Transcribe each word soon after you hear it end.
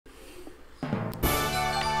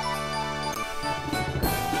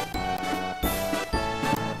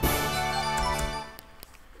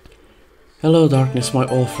Hello darkness, my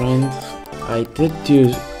old friend. I did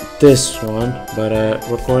do this one, but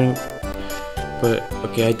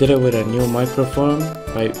okay, I did it with a new microphone.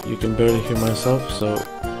 You can barely hear myself, so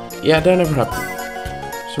yeah, that never happened.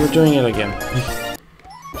 So we're doing it again.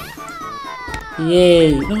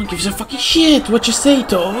 Yay, no one gives a fucking shit what you say,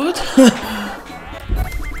 Toad.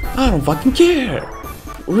 I don't fucking care.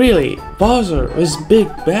 Really, Bowser is big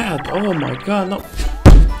bad. Oh my god, no.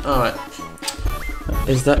 Alright.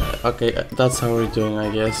 Is that okay? That's how we're doing, I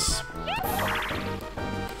guess.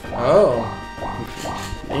 Oh,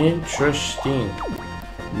 interesting.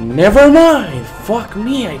 Never mind. Fuck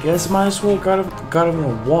me. I guess might as well got him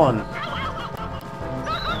a 1.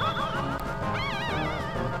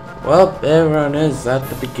 Well, everyone is at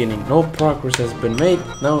the beginning. No progress has been made.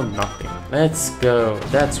 No nothing. Let's go.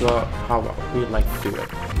 That's how we like to do it.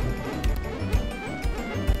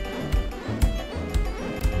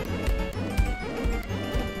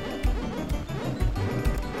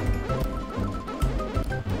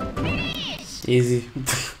 Easy.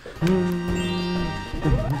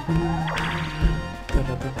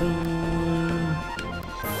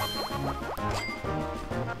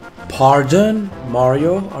 Pardon?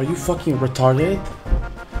 Mario? Are you fucking retarded?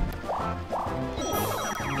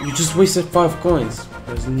 You just wasted 5 coins.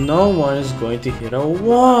 Because no one is going to hit a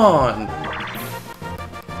 1.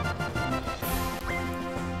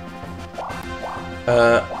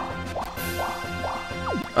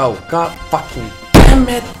 Oh god fucking damn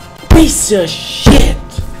it! Piece of shit!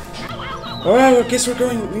 Alright, I guess we're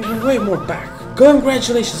going even way more back.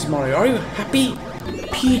 Congratulations, Mario. Are you happy?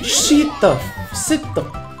 Peach, sit the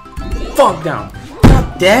fuck down.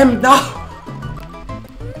 God damn, no!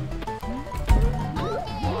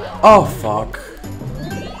 Oh, fuck.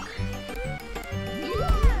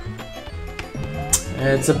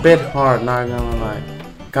 It's a bit hard, not gonna lie.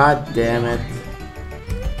 God damn it.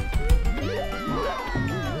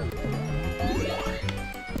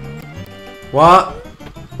 What?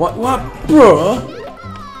 What, bro?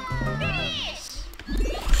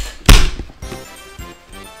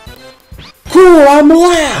 Cool, I'm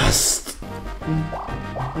last!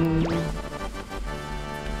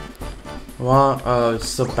 What? Oh,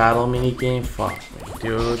 it's a battle mini game? Fuck me,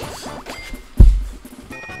 dude.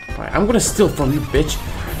 Alright, I'm gonna steal from you, bitch.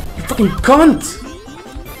 You fucking cunt!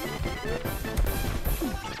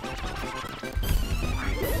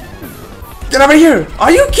 Get over here!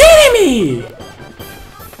 Are you kidding me?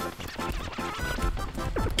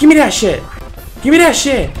 Give me that shit! Give me that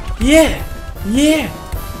shit! Yeah! Yeah!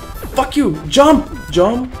 Fuck you! Jump!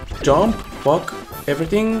 Jump! Jump! Fuck!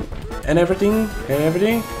 Everything! And everything! And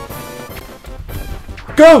everything!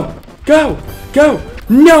 Go! Go! Go!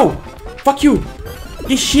 No! Fuck you!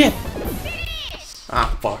 You shit!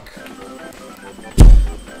 Ah, fuck.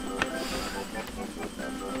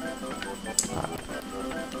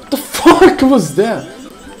 What the fuck was that?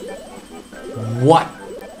 What?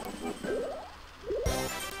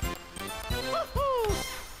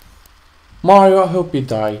 Mario, I hope you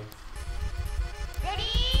die.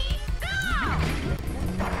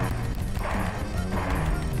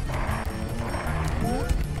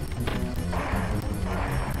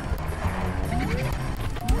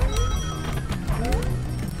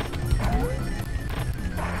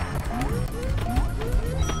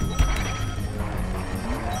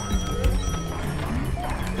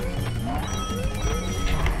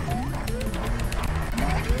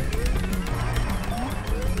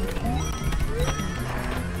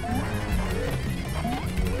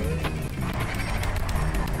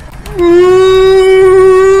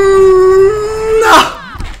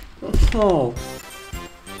 Oh,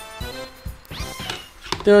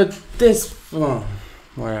 dude, this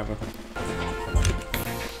whatever.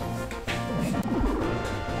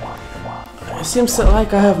 It seems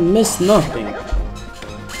like I have missed nothing.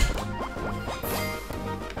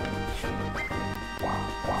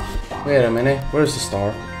 Wait a minute, where's the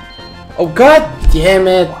star? Oh god damn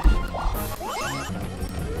it!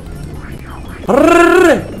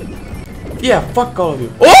 Yeah, fuck all of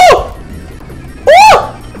you. Oh!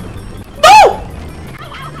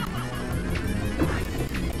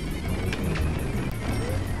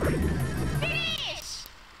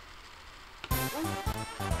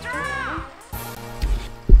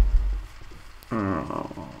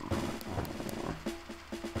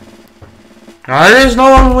 There's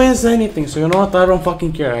no one wins anything, so you know what? I don't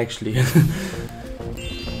fucking care actually.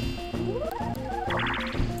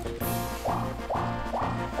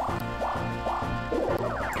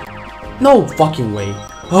 No fucking way.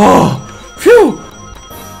 Oh, phew!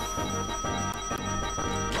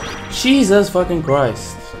 Jesus fucking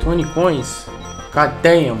Christ. 20 coins. God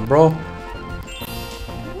damn, bro.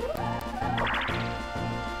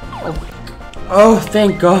 Oh,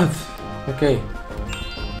 thank God. Okay.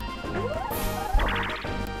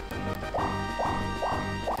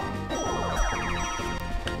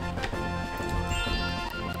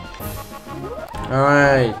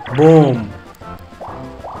 Alright, boom.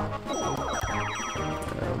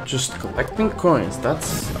 Just collecting coins,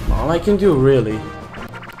 that's all I can do really.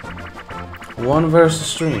 1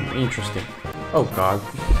 versus 3, interesting. Oh God.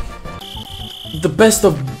 The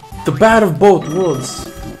bad of both worlds.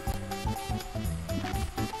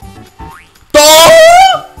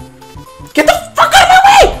 Get the fuck out of my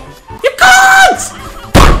way! You can't!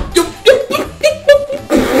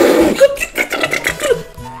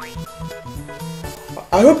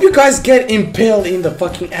 I hope you guys get impaled in the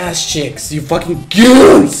fucking ass cheeks, you fucking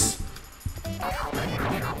goons!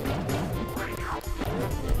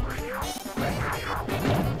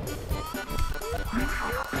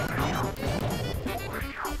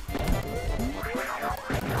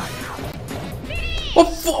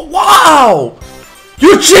 Oh, wow!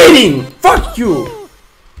 You're cheating! Fuck you!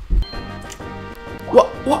 What?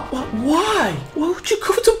 Why? Why would you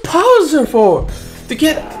go to Bowser for? To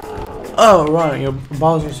get... Oh, right, your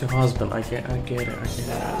Bowser's your husband. I get it.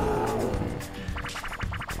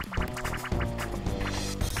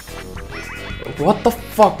 What the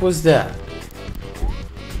fuck was that?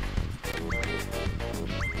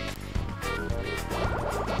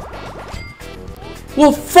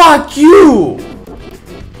 Well, fuck you!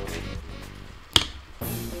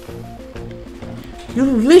 You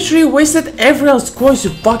literally wasted everyone's coins,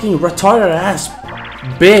 you fucking retarded ass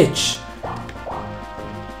bitch.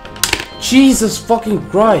 Jesus fucking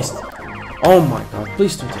Christ. Oh my God,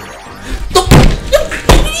 please don't do that.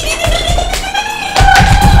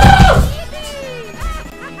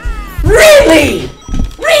 Really?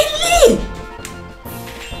 Really?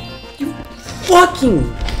 You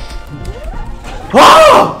fucking...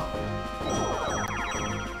 Ah!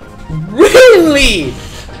 Really?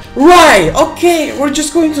 Right, okay, we're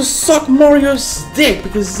just going to suck Mario's dick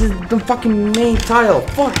because it's the fucking main title.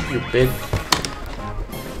 Fuck you, bitch.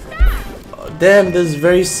 Damn, this is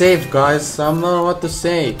very safe, guys. I don't know what to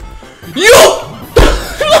say. You!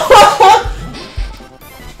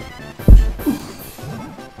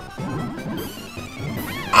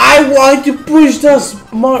 I want to push this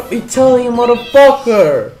Italian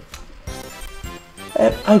motherfucker!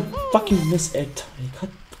 And I fucking miss it.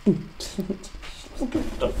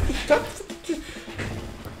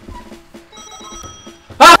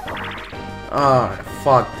 Alright,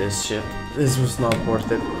 fuck this shit. This was not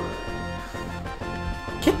worth it.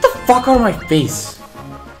 Get the fuck out of my face.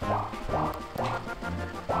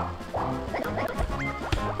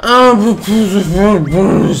 Oh,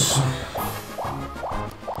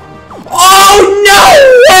 no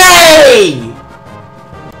way!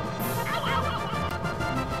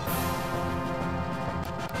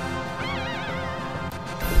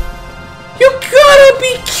 You gotta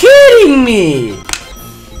be kidding me!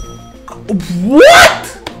 What?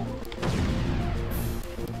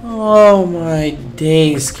 Oh my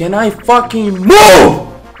days, can I fucking move?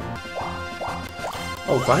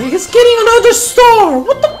 Oh God, he's getting another star!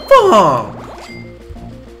 What the fuck?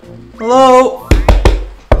 Hello?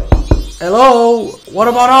 Hello? What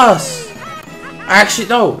about us? Actually,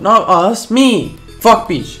 no, not us, me! Fuck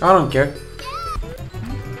Peach, I don't care.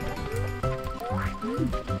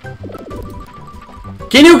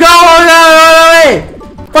 Can you go away?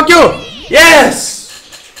 Fuck you! Yes!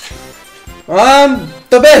 I'm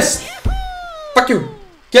the best! Fuck you!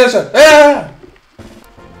 Kill yourself! Ah!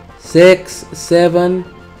 6, 7,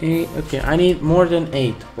 8. Okay, I need more than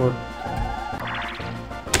 8. Or...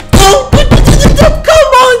 Oh!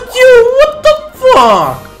 Come on, you! What the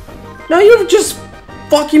fuck? Now you're just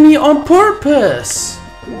fucking me on purpose!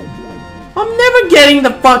 I'm never getting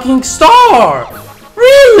the fucking star!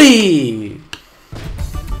 Really?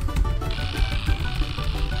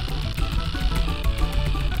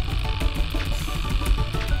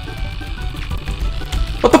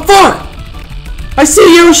 What the fuck? I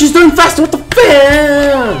see you, she's doing faster, what the fuck?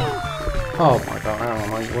 Oh my God, I don't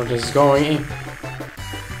know where this is going.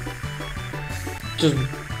 Just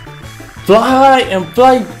fly and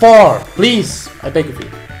fly far, please. I beg of you.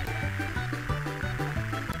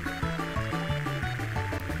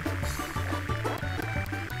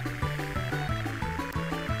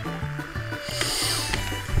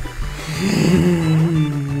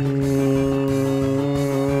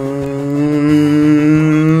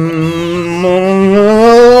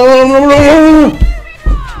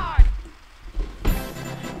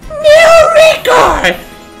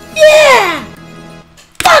 Yeah!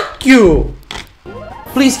 Fuck you!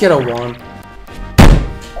 Please get a 1.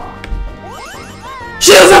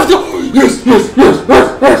 She doesn't have to. Yes, yes, yes,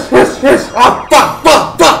 yes, yes, yes, yes. Ah, fuck,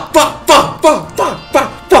 fuck, fuck, fuck, fuck, fuck, fuck,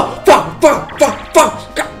 fuck, fuck, fuck, fuck, fuck, fuck.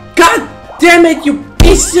 God damn it, you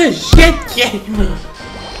piece of shit game.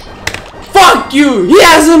 Fuck you. He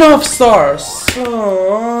has enough stars.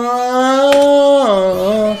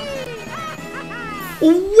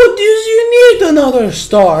 What do you need another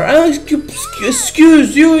star?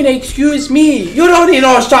 Excuse you and excuse me. You don't need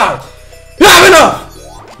another star. You have enough.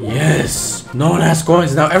 Yes. No one has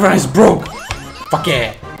coins now. Everyone is broke. Fuck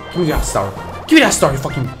yeah. Give me that star. Give me that star, you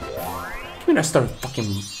fucking. Give me that star, you fucking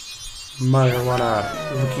marijuana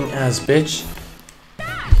looking ass bitch.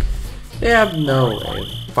 They have no way of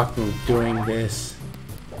fucking doing this.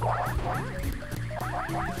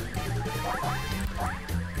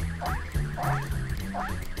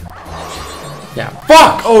 Yeah,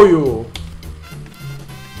 fuck oh you!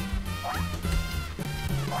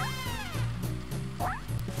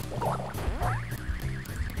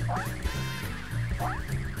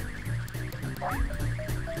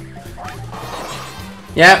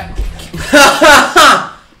 Yep.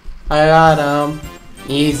 I got him.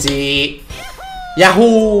 Easy.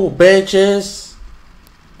 Yahoo, bitches.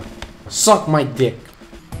 Suck my dick.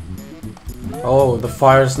 Oh, the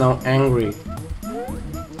fire's now angry.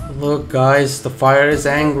 Look, guys, the fire is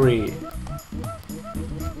angry.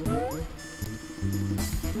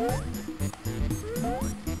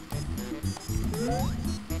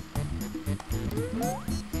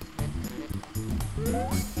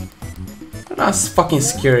 That's fucking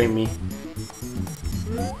scaring me.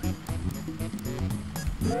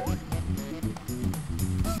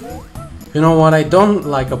 You know what I don't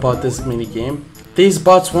like about this minigame? These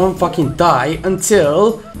bots won't fucking die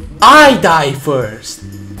until I die first.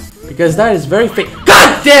 Because that is very fake.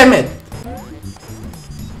 God damn it!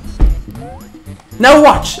 Now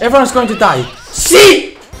watch, everyone's going to die.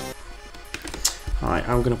 See? Alright,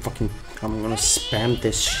 I'm gonna spam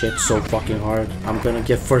this shit so fucking hard. I'm gonna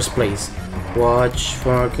get first place. Watch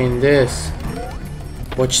fucking this.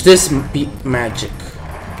 Watch this beat magic.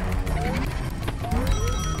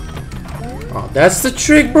 Oh, that's the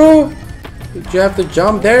trick, bro. Did you have to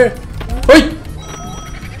jump there? Wait!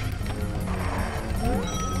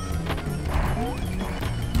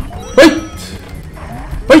 Wait!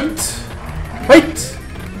 Wait! Wait!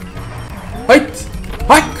 Wait!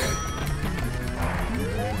 Fuck!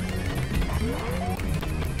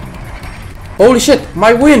 Holy shit!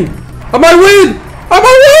 My win! I might win! I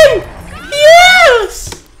might win! Yes!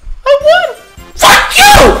 I won! Fuck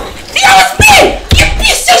you! That was me! You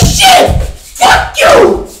piece of shit! Fuck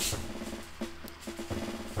you!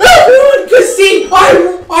 Everyone could see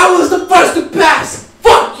I was the first to pass!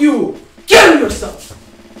 Fuck you! Kill yourself!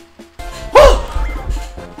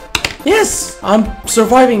 Yes! I'm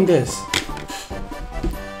surviving this.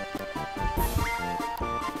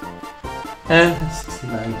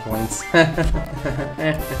 69 points. What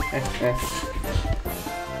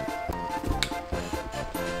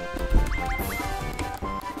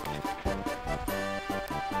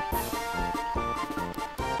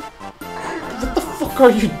the fuck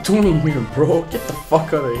are you doing here, bro? Get the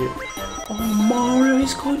fuck out of here. Oh, Mario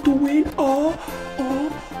is going to win. Oh.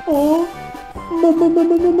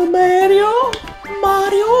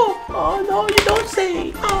 Mario. Oh, no, you don't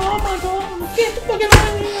say. Oh, my God. Get the fuck out of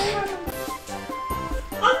here.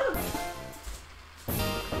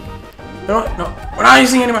 No, we're not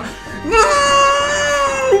using anymore.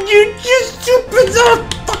 You just stupid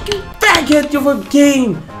fucking faggot of a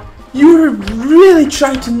game. You're really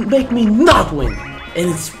trying to make me not win,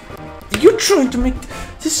 and you're trying to make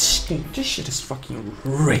this shit is fucking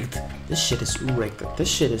rigged. This shit is rigged. This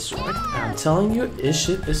shit is rigged. I'm telling you, this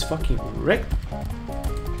shit is fucking rigged.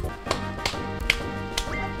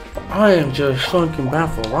 I am just fucking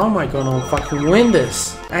baffled. How am I gonna fucking win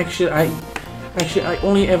this? Actually, I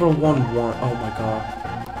only ever won one. Oh my god.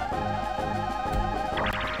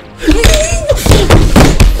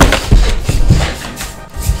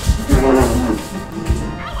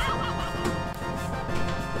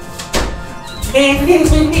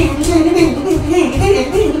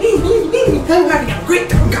 I'm having a great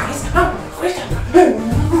time, guys. Great time.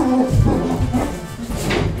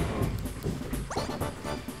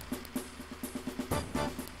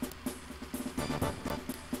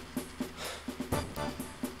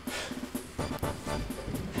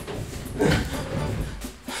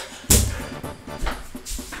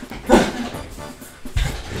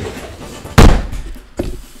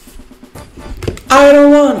 I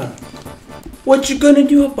don't wanna. What you gonna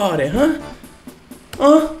do about it, huh?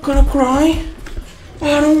 Gonna cry?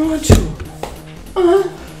 I don't want to. I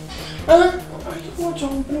don't want to.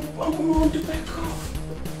 I'm gonna back off.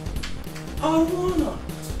 I don't wanna.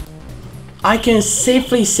 I can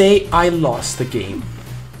safely say I lost the game.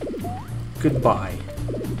 Goodbye.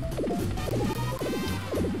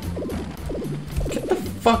 Get the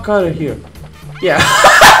fuck out of here. Yeah.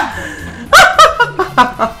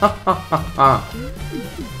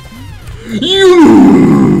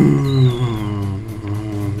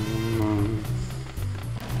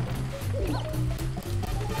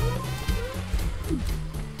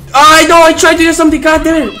 I know I tried to do something, god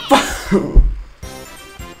damn it!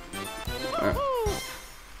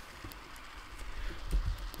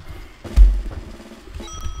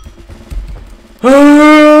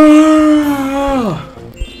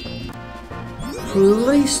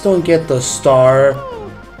 Please don't get the star.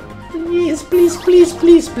 Please, please, please,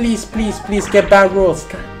 please, please, please, please get bad rolls.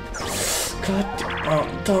 God,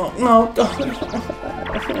 don't, no,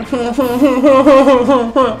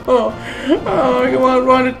 oh, you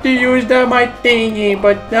wanted to use my thingy,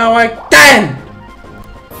 but now I can!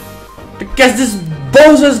 Because this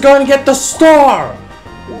bozo's gonna get the star!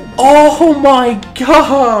 Oh my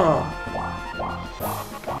god!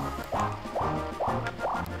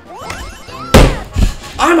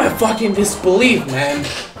 I'm a fucking disbelief, man.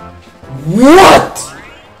 What?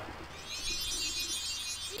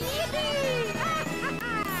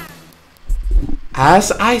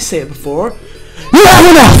 As I said before, you have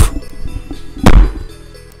enough!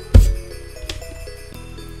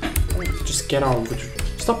 Just get on with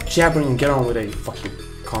it. Stop jabbering and get on with it, you fucking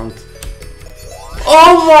cunt.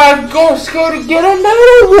 Oh my god, it's gonna get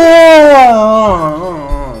another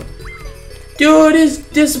one! Dude,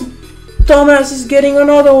 this dumbass is getting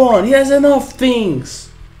another one. He has enough things.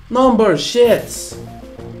 Numbers, shits.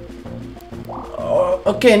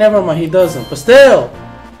 Okay, never mind, he doesn't, but still.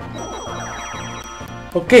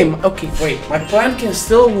 Okay, wait, my plan can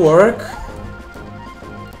still work.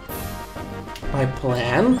 My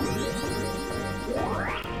plan?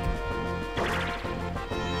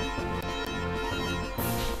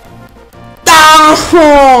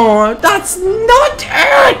 Oh, that's not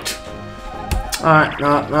it! Alright,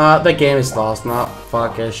 no, the game is lost. No,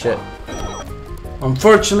 fuck that shit.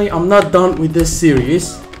 Unfortunately, I'm not done with this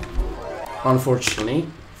series. Unfortunately.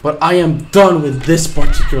 But I am done with this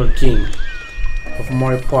particular game of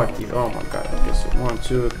Mario Party. Oh my god. Okay, so 1,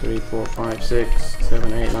 2, 3, 4, 5, 6,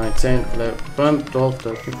 7, 8, 9, 10, 11, 12,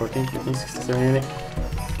 13, 14, 15, 16, 17,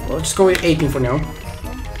 18. Well, let's go with 18 for now.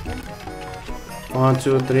 1,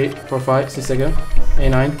 2, 3, 4, 5, 6, 7, 8,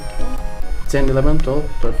 9, 10, 11, 12,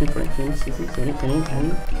 13, 14, 15, 16, 17, 18,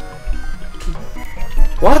 19.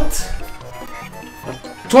 What?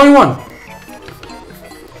 21!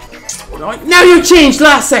 Now you changed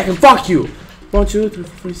last second, fuck you! 1, 2, 3,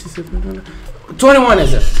 4, 5, 6, 7, 8, 9. 21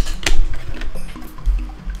 is it?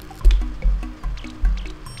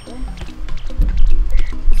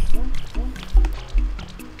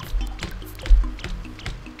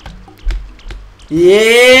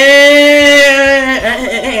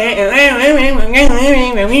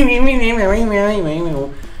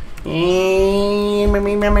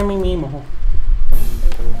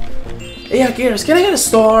 Yeah, Gears, can I get a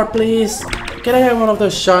star, please? Can I have one of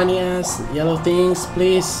those shiny ass yellow things,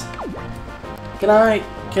 please? Can I,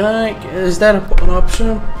 is that an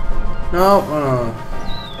option? No?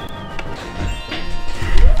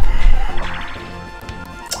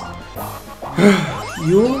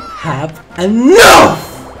 You have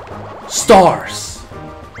enough stars!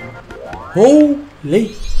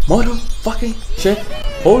 Holy motherfucking shit.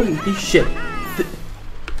 Holy shit.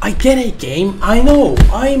 I get a game. I know.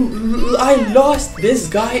 I lost. This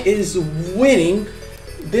guy is winning.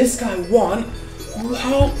 This guy won.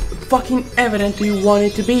 How fucking evident do you want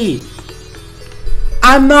it to be?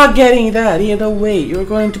 I'm not getting that either way. You're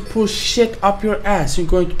going to push shit up your ass. You're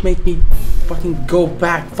going to make me fucking go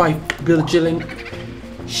back 5 bajillion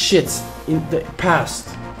shits in the past.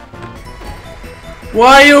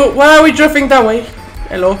 Why are we drifting that way?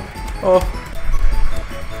 Hello? Oh.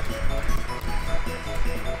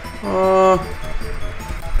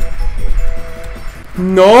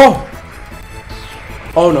 No!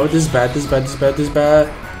 Oh no, this is bad, this is bad, this is bad, this is bad.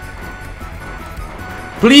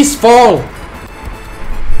 Please fall!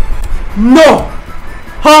 No!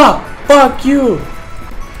 Ha! Fuck you!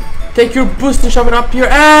 Take your boost and shove it up your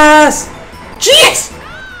ass! Jeez!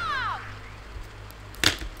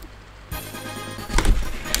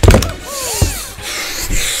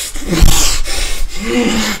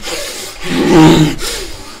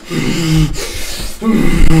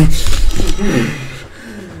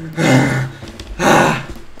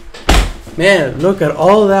 Man, look at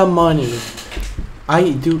all that money. I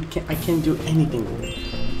can't do anything with it,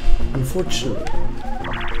 unfortunately.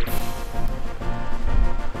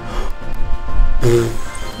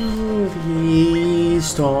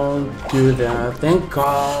 Please don't do that. Thank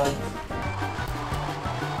God.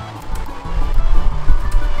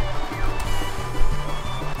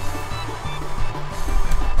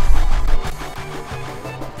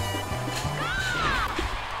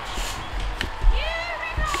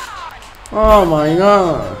 Oh my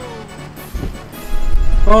God.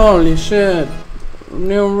 Holy shit.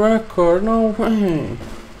 New record. No way.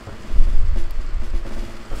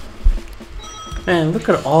 Man, look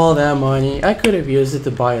at all that money. I could have used it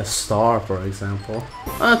to buy a star, for example.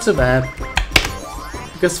 Not too bad.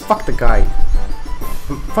 Because fuck the guy.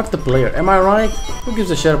 Fuck the player. Am I right? Who gives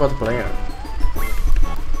a shit about the player?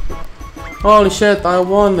 Holy shit, I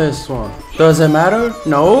won this one. Does it matter?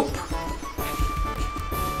 Nope.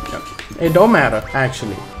 It don't matter,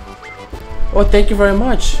 actually. Oh, thank you very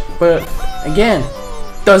much. But, again,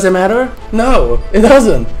 does it matter? No, it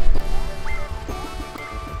doesn't.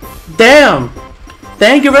 Damn!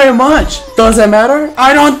 Thank you very much. Does it matter?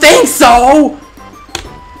 I don't think so!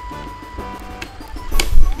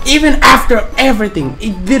 Even after everything,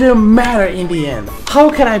 it didn't matter in the end. How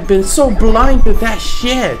can I have been so blind to that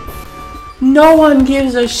shit? No one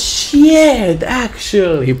gives a shit,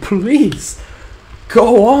 actually. Please,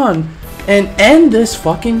 go on and end this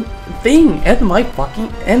fucking thing. End my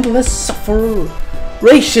fucking endless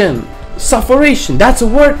sufferation. Sufferation, that's a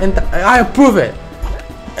word and I approve it.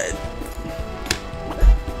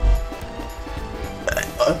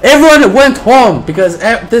 Everyone went home because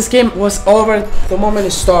this game was over the moment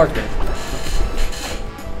it started.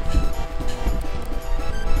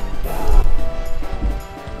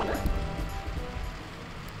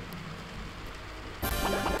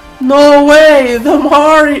 No way! The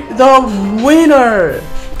winner!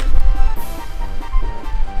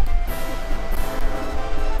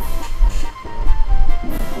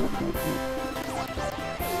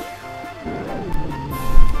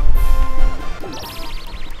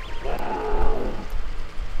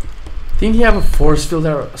 Didn't he have a force field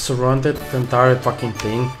that surrounded the entire fucking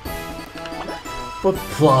thing? What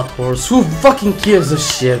plot horse? Who fucking gives a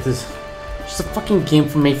shit? It's just a fucking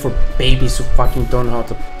game made for babies who fucking don't know how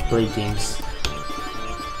to play games.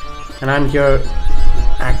 And I'm here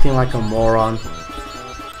acting like a moron.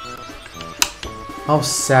 How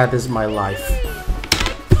sad is my life?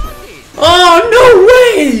 Oh, no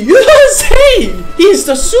way! You don't say! He's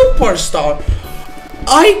the superstar!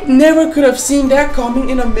 I never could have seen that coming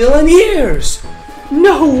in a million years!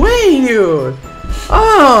 No way, dude!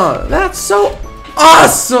 Oh, that's so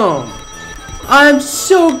awesome! I'm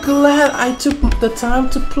so glad I took the time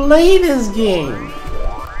to play this game!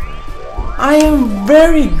 I am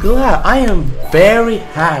very glad, I am very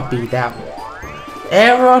happy that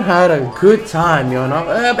everyone had a good time, you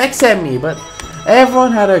know? Except me, but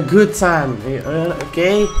everyone had a good time,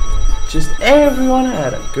 okay? Just everyone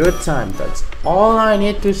had a good time. That's all I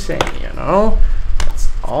need to say, you know? That's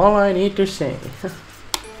all I need to say.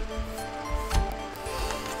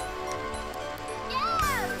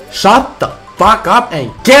 Shut the fuck up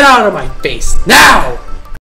and get out of my face now!